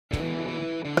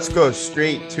Let's go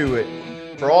straight to it.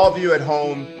 For all of you at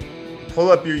home, pull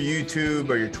up your YouTube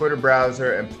or your Twitter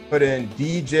browser and put in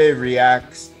DJ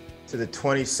reacts to the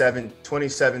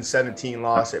 27-17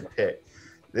 loss at Pitt.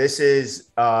 This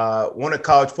is one of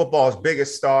college football's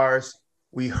biggest stars.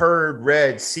 We heard,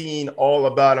 read, seen all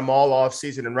about him all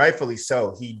offseason, and rightfully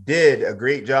so. He did a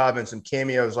great job in some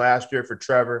cameos last year for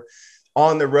Trevor.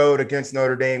 On the road against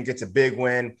Notre Dame, gets a big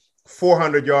win,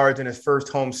 400 yards in his first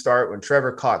home start when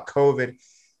Trevor caught COVID.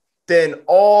 Then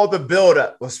all the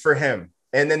buildup was for him.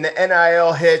 And then the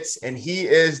NIL hits, and he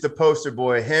is the poster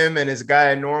boy, him and his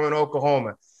guy in Norman,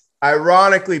 Oklahoma.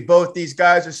 Ironically, both these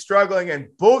guys are struggling, and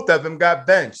both of them got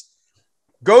benched.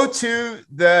 Go to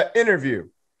the interview.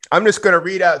 I'm just going to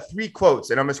read out 3 quotes,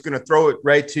 and I'm just going to throw it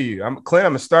right to you. Clint,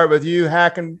 I'm going to start with you,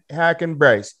 Hack and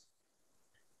Bryce.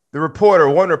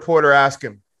 One reporter asked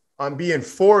him, I'm being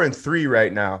 4-3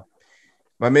 right now.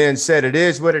 My man said, it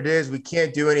is what it is. We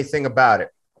can't do anything about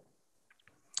it.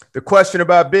 The question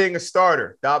about being a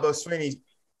starter, Dabo Swinney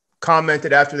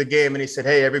commented after the game, and he said,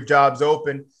 hey, every job's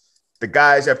open. The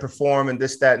guys that perform and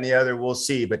this, that, and the other, we'll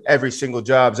see. But every single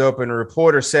job's open. A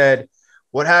reporter said,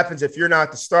 what happens if you're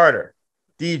not the starter?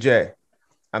 DJ,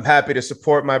 I'm happy to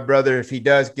support my brother. If he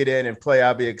does get in and play,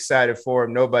 I'll be excited for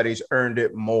him. Nobody's earned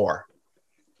it more.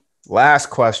 Last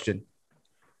question.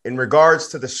 In regards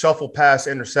to the shuffle pass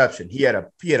interception, he had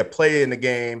a play in the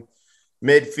game,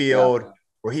 midfield,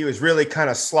 where he was really kind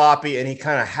of sloppy and he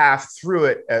kind of half threw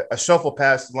it, a shuffle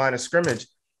pass to the line of scrimmage.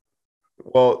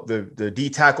 Well, the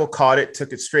D tackle caught it,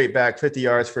 took it straight back 50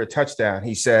 yards for a touchdown.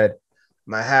 He said,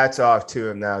 my hat's off to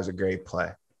him. That was a great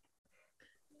play.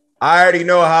 I already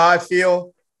know how I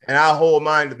feel, and I'll hold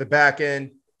mine to the back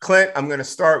end. Clint, I'm going to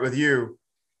start with you.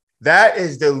 That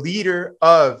is the leader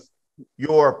of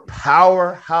your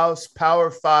powerhouse, Power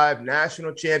 5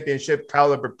 national championship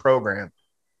caliber program.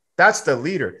 That's the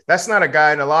leader. That's not a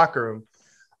guy in the locker room,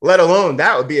 let alone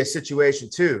that would be a situation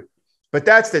too. But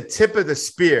that's the tip of the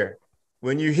spear.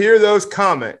 When you hear those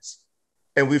comments,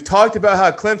 and we've talked about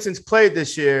how Clemson's played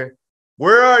this year,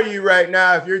 where are you right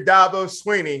now if you're Dabo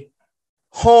Swinney,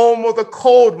 home with a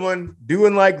cold one,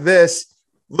 doing like this,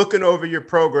 looking over your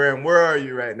program? Where are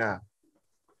you right now?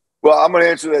 Well, I'm going to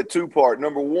answer that 2-part.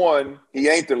 Number 1, he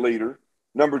ain't the leader.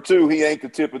 Number 2, he ain't the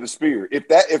tip of the spear.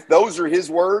 If those are his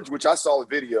words, which I saw the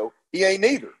video, he ain't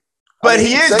neither. But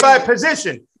he is by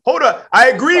position. Hold on. I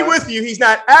agree with you. He's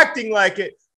not acting like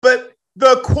it. But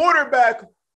the quarterback,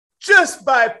 just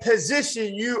by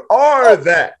position, you are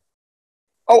that.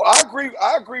 Oh,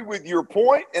 I agree with your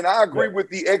point, and I agree with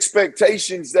the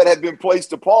expectations that have been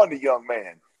placed upon the young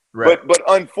man. Right. But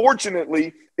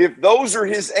unfortunately, if those are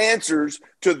his answers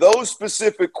to those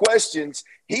specific questions,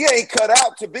 he ain't cut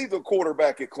out to be the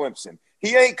quarterback at Clemson.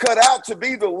 He ain't cut out to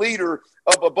be the leader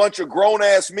of a bunch of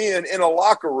grown-ass men in a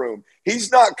locker room.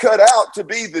 He's not cut out to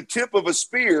be the tip of a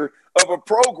spear of a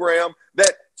program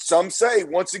that some say,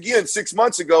 once again, 6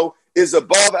 months ago, is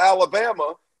above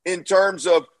Alabama in terms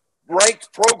of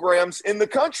ranked programs in the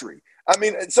country. I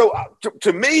mean, so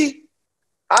to me,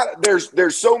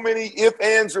 there's so many ifs,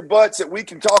 ands, or buts that we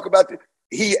can talk about.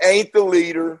 He ain't the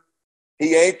leader.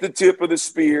 He ain't the tip of the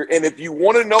spear. And if you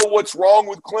want to know what's wrong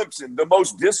with Clemson, the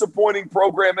most disappointing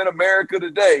program in America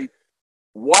today,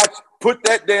 put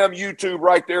that damn YouTube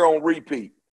right there on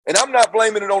repeat. And I'm not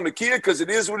blaming it on the kid because it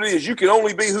is what it is. You can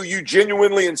only be who you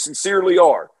genuinely and sincerely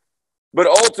are. But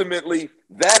ultimately,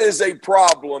 that is a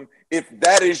problem if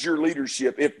that is your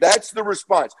leadership, if that's the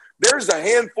response. There's a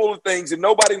handful of things, and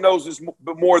nobody knows this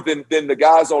more than the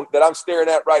guys that I'm staring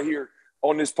at right here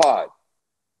on this pod.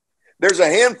 There's a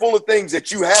handful of things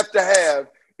that you have to have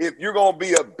if you're going to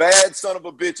be a bad son of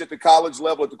a bitch at the college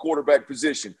level at the quarterback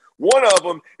position. One of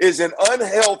them is an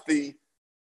unhealthy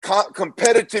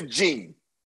competitive gene.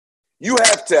 You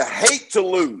have to hate to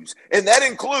lose, and that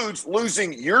includes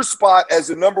losing your spot as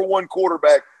the number 1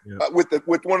 quarterback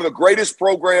with one of the greatest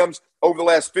programs over the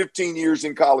last 15 years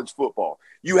in college football.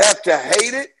 You have to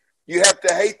hate it. You have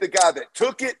to hate the guy that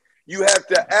took it. You have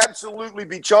to absolutely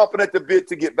be chomping at the bit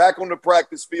to get back on the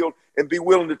practice field and be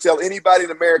willing to tell anybody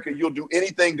in America you'll do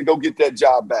anything to go get that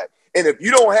job back. And if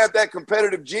you don't have that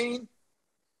competitive gene,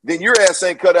 then your ass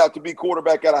ain't cut out to be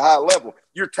quarterback at a high level.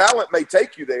 Your talent may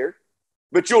take you there,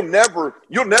 but you'll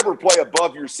never play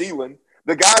above your ceiling.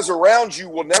 The guys around you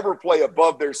will never play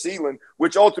above their ceiling,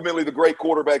 which ultimately the great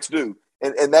quarterbacks do.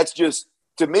 And that's just,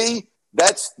 to me,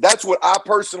 that's what I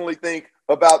personally think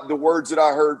about the words that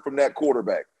I heard from that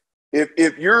quarterback.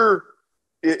 If you're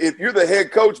the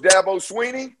head coach, Dabo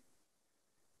Swinney,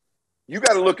 you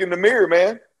got to look in the mirror,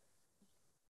 man.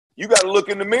 You got to look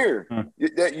in the mirror.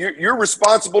 You're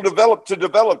responsible to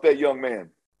develop that young man.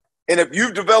 And if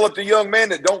you've developed a young man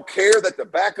that don't care that the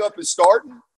backup is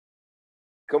starting,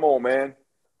 come on, man.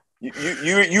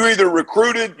 You either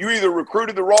recruited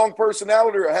the wrong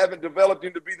personality or haven't developed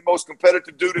him to be the most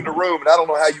competitive dude in the room. And I don't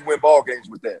know how you win ball games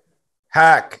with that.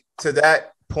 Hack, to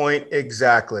that point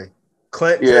exactly.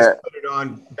 Clint just put it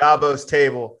on Dabo's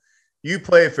table. You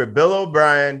played for Bill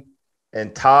O'Brien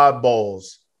and Todd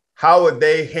Bowles. How would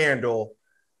they handle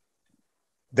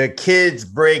the kids'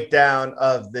 breakdown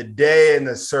of the day and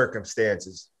the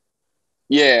circumstances?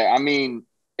 Yeah, I mean,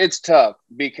 it's tough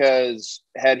because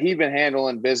had he been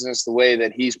handling business the way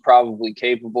that he's probably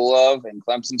capable of and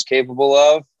Clemson's capable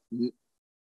of,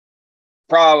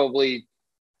 probably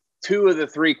 2 of the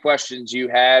 3 questions you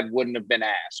had wouldn't have been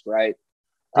asked, right?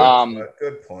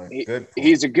 Good point.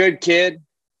 He's a good kid,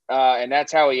 and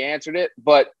that's how he answered it.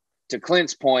 But to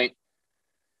Clint's point,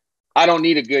 I don't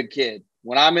need a good kid.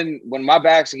 When my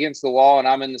back's against the wall and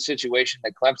I'm in the situation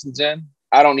that Clemson's in,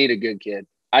 I don't need a good kid.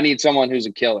 I need someone who's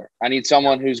a killer. I need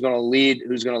someone who's going to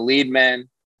lead men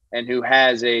and who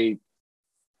has a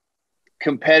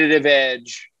competitive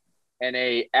edge and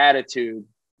a attitude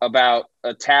about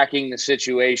attacking the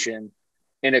situation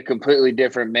in a completely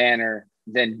different manner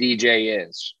than DJ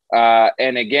is.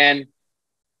 And again,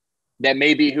 that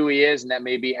may be who he is and that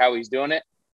may be how he's doing it.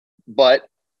 But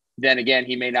then again,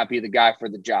 he may not be the guy for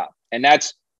the job. And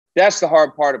that's the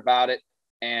hard part about it.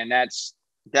 And that's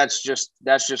just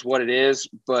what it is.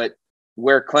 But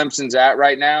where Clemson's at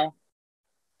right now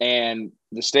and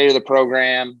the state of the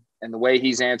program and the way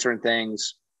he's answering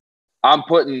things, I'm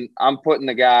putting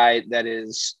the guy that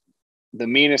is the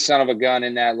meanest son of a gun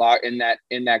in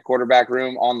that quarterback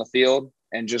room on the field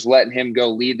and just letting him go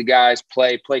lead the guys,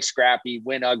 play scrappy,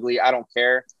 win ugly. I don't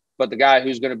care. But the guy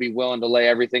who's going to be willing to lay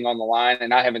everything on the line.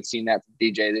 And I haven't seen that from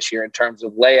DJ this year in terms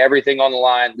of lay everything on the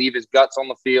line, leave his guts on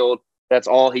the field. That's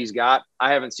all he's got.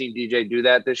 I haven't seen DJ do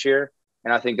that this year.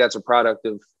 And I think that's a product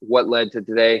of what led to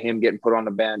today, him getting put on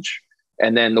the bench.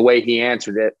 And then the way he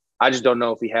answered it, I just don't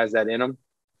know if he has that in him.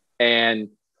 And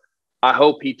I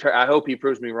hope he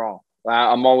proves me wrong.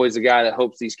 I'm always a guy that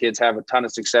hopes these kids have a ton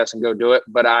of success and go do it.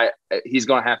 But he's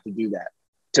going to have to do that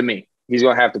to me. He's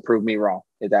going to have to prove me wrong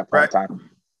at that point in time.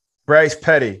 Bryce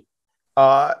Petty,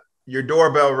 your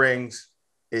doorbell rings.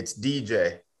 It's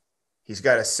DJ. He's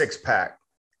got a 6-pack.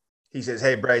 He says,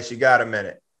 "Hey, Bryce, you got a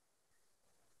minute."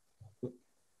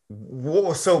 What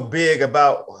was so big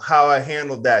about how I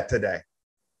handled that today?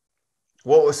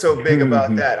 What was so big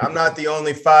about that? I'm not the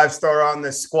only 5-star on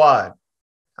this squad.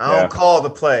 I don't call the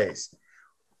plays.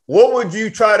 What would you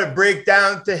try to break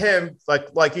down to him?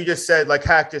 Like you just said, like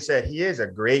Hack just said, he is a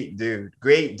great dude.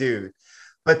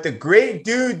 But the great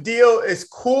dude deal is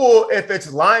cool if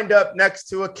it's lined up next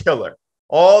to a killer,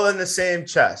 all in the same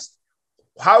chest.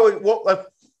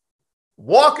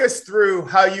 Walk us through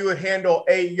how you would handle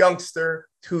a youngster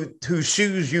whose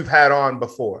shoes you've had on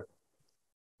before.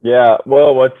 Yeah,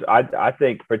 well, what's I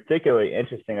think particularly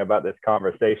interesting about this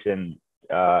conversation,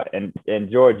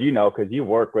 and George, you know, because you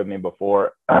worked with me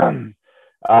before, is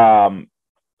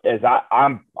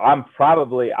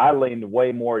I leaned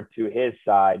way more to his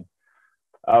side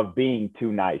of being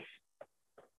too nice.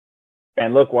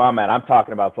 And look where I'm at. I'm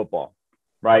talking about football,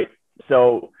 right?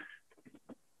 So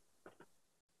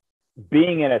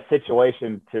being in a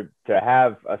situation to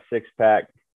have a 6-pack.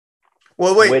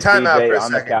 Well, wait, time out for a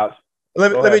on second. The couch.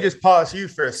 Let me just pause you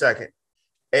for a second.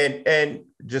 And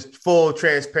just full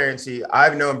transparency,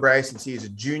 I've known Bryce since he was a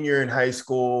junior in high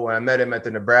school. When I met him at the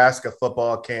Nebraska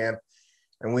football camp,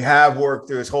 and we have worked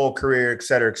through his whole career, et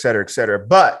cetera, et cetera, et cetera.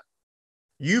 But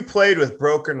you played with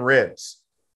broken ribs.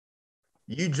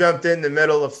 You jumped in the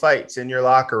middle of fights in your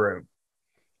locker room.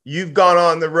 You've gone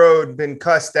on the road, been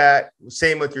cussed at,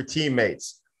 same with your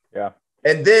teammates. Yeah.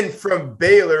 And then from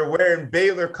Baylor, wearing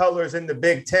Baylor colors in the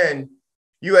Big Ten,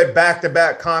 you had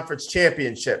back-to-back conference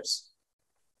championships.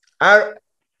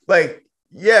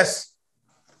 Yes,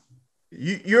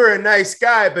 you're a nice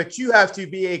guy, but you have to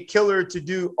be a killer to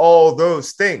do all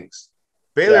those things.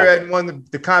 Baylor hadn't won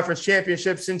the conference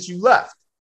championship since you left.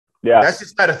 Yeah. That's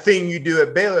just not a thing you do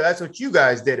at Baylor. That's what you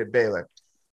guys did at Baylor.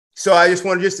 So I just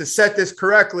wanted to set this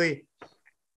correctly.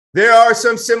 There are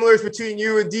some similarities between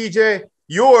you and DJ.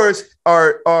 Yours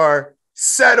are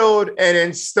settled and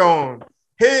in stone.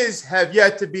 His have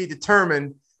yet to be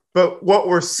determined, but what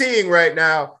we're seeing right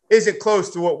now isn't close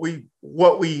to what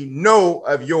we know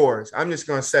of yours. I'm just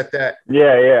going to set that.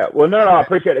 Yeah. Well, no, I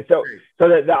appreciate it. So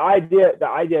the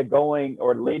idea going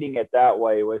or leading it that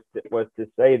way was to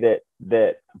say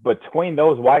that between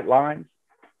those white lines,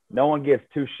 no one gives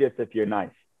 2 shits if you're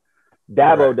nice.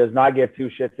 Dabo does not give 2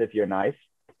 shits if you're nice.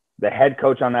 The head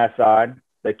coach on that side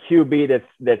the QB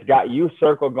that's got you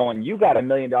circled going, you got $1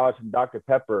 million from Dr.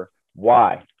 Pepper.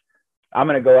 Why? I'm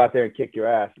going to go out there and kick your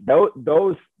ass.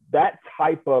 That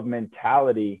type of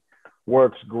mentality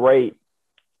works great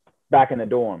back in the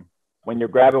dorm when you're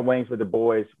grabbing wings with the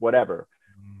boys, whatever.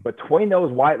 Between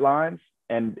those white lines,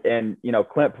 and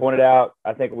Clint pointed out,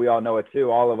 I think we all know it too,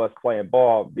 all of us playing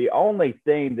ball, the only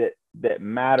thing that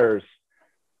matters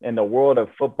in the world of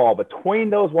football between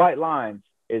those white lines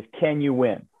is, can you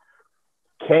win?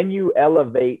 Can you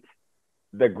elevate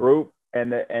the group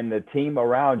and the team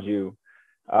around you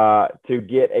to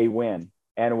get a win?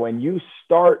 And when you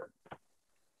start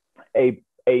a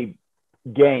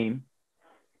game,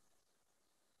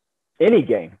 any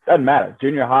game, doesn't matter,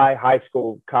 junior high, high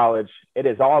school, college, it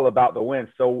is all about the win.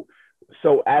 So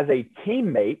as a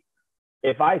teammate,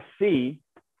 if I see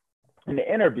in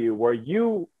the interview where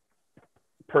you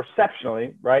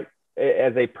perceptionally, right,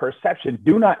 as a perception,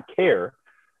 do not care,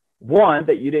 one,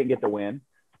 that you didn't get the win,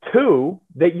 two,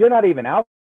 that you're not even out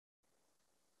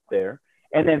there,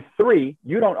 and then three,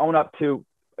 you don't own up to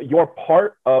your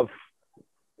part of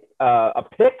a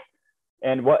pick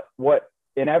and what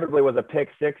inevitably was a pick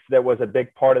six that was a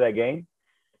big part of that game.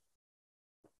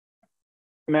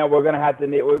 Man, we're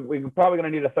probably gonna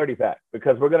need a 30-pack,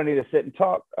 because we're gonna need to sit and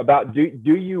talk about, do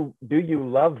you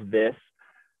love this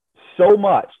so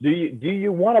much? Do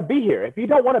you want to be here? If you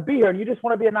don't want to be here and you just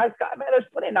want to be a nice guy, man, there's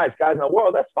plenty of nice guys in the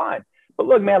world. That's fine. But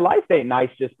look, man, life ain't nice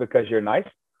just because you're nice.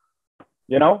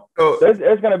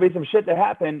 There's going to be some shit to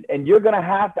happen, and you're going to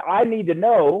have to. I need to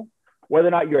know whether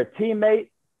or not you're a teammate,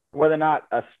 whether or not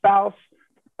a spouse,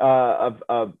 a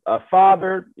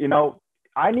father.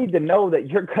 I need to know that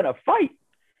you're going to fight.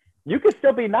 You can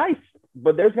still be nice,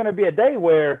 but there's going to be a day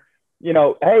where,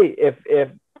 hey, if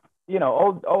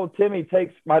old Timmy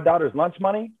takes my daughter's lunch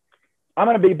money, I'm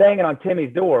going to be banging on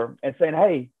Timmy's door and saying,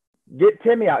 hey, get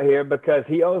Timmy out here because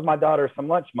he owes my daughter some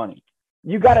lunch money.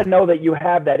 You got to know that you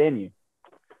have that in you.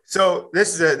 So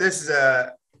this is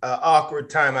a awkward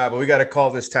timeout, but we got to call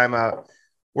this timeout.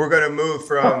 We're going to move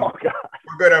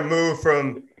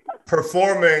from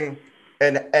performing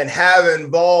and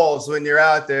having balls when you're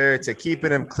out there to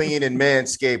keeping them clean and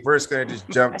manscaped. We're just going to just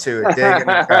jump to it. Dang it,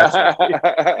 That's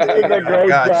a great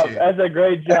jump. That's a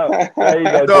great jump. There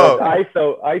you go.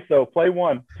 ISO. Play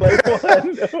one.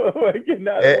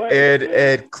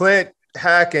 And Clint,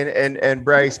 Hack, and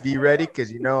Bryce, be ready,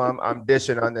 because I'm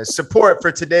dishing on this. Support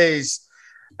for today's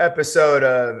episode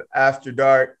of After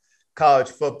Dark College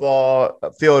Football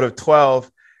Field of 12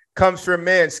 comes from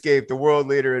Manscaped, the world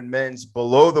leader in men's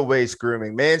below-the-waist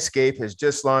grooming. Manscaped has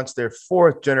just launched their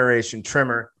 4th-generation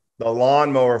trimmer, the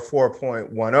Lawnmower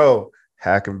 4.10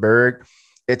 Hackenberg.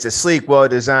 It's a sleek,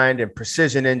 well-designed, and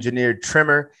precision-engineered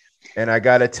trimmer, and I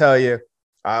got to tell you,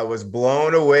 I was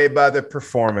blown away by the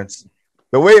performance.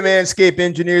 The way Manscaped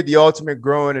engineered the ultimate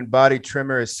growing and body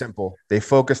trimmer is simple. They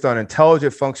focused on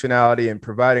intelligent functionality and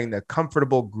providing the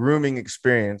comfortable grooming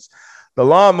experience. The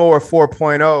Lawnmower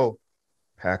 4.0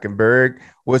 Hackenberg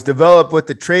was developed with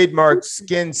the trademark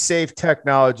skin-safe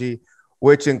technology,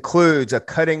 which includes a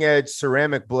cutting-edge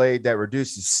ceramic blade that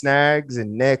reduces snags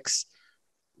and nicks.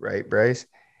 Right, Bryce?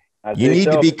 You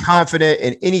need to be confident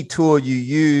in any tool you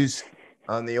use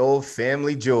on the old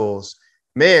family jewels.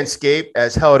 Manscaped,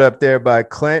 as held up there by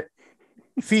Clint,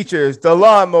 features the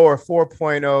Lawnmower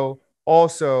 4.0,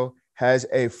 also has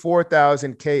a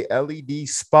 4000K LED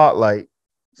spotlight,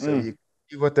 so you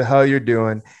what the hell you're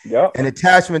doing. Yep. An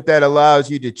attachment that allows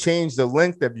you to change the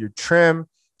length of your trim,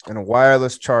 and a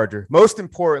wireless charger. Most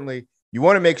importantly, you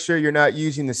want to make sure you're not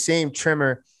using the same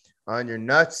trimmer on your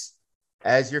nuts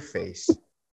as your face.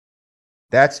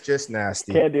 That's just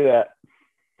nasty. Can't do that.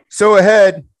 So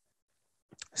head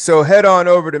on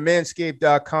over to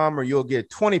manscaped.com, where you'll get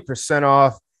 20%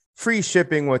 off, free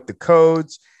shipping with the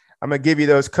codes. I'm going to give you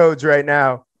those codes right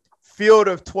now. Field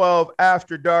of 12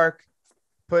 After Dark.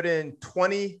 Put in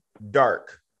 20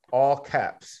 dark, all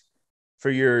caps, for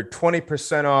your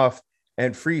 20% off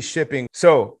and free shipping.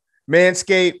 So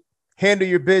Manscaped, handle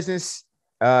your business.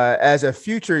 As a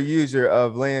future user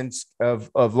of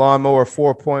Lawnmower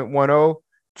 4.10,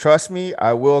 trust me,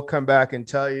 I will come back and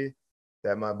tell you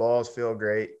that my balls feel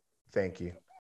great. Thank you.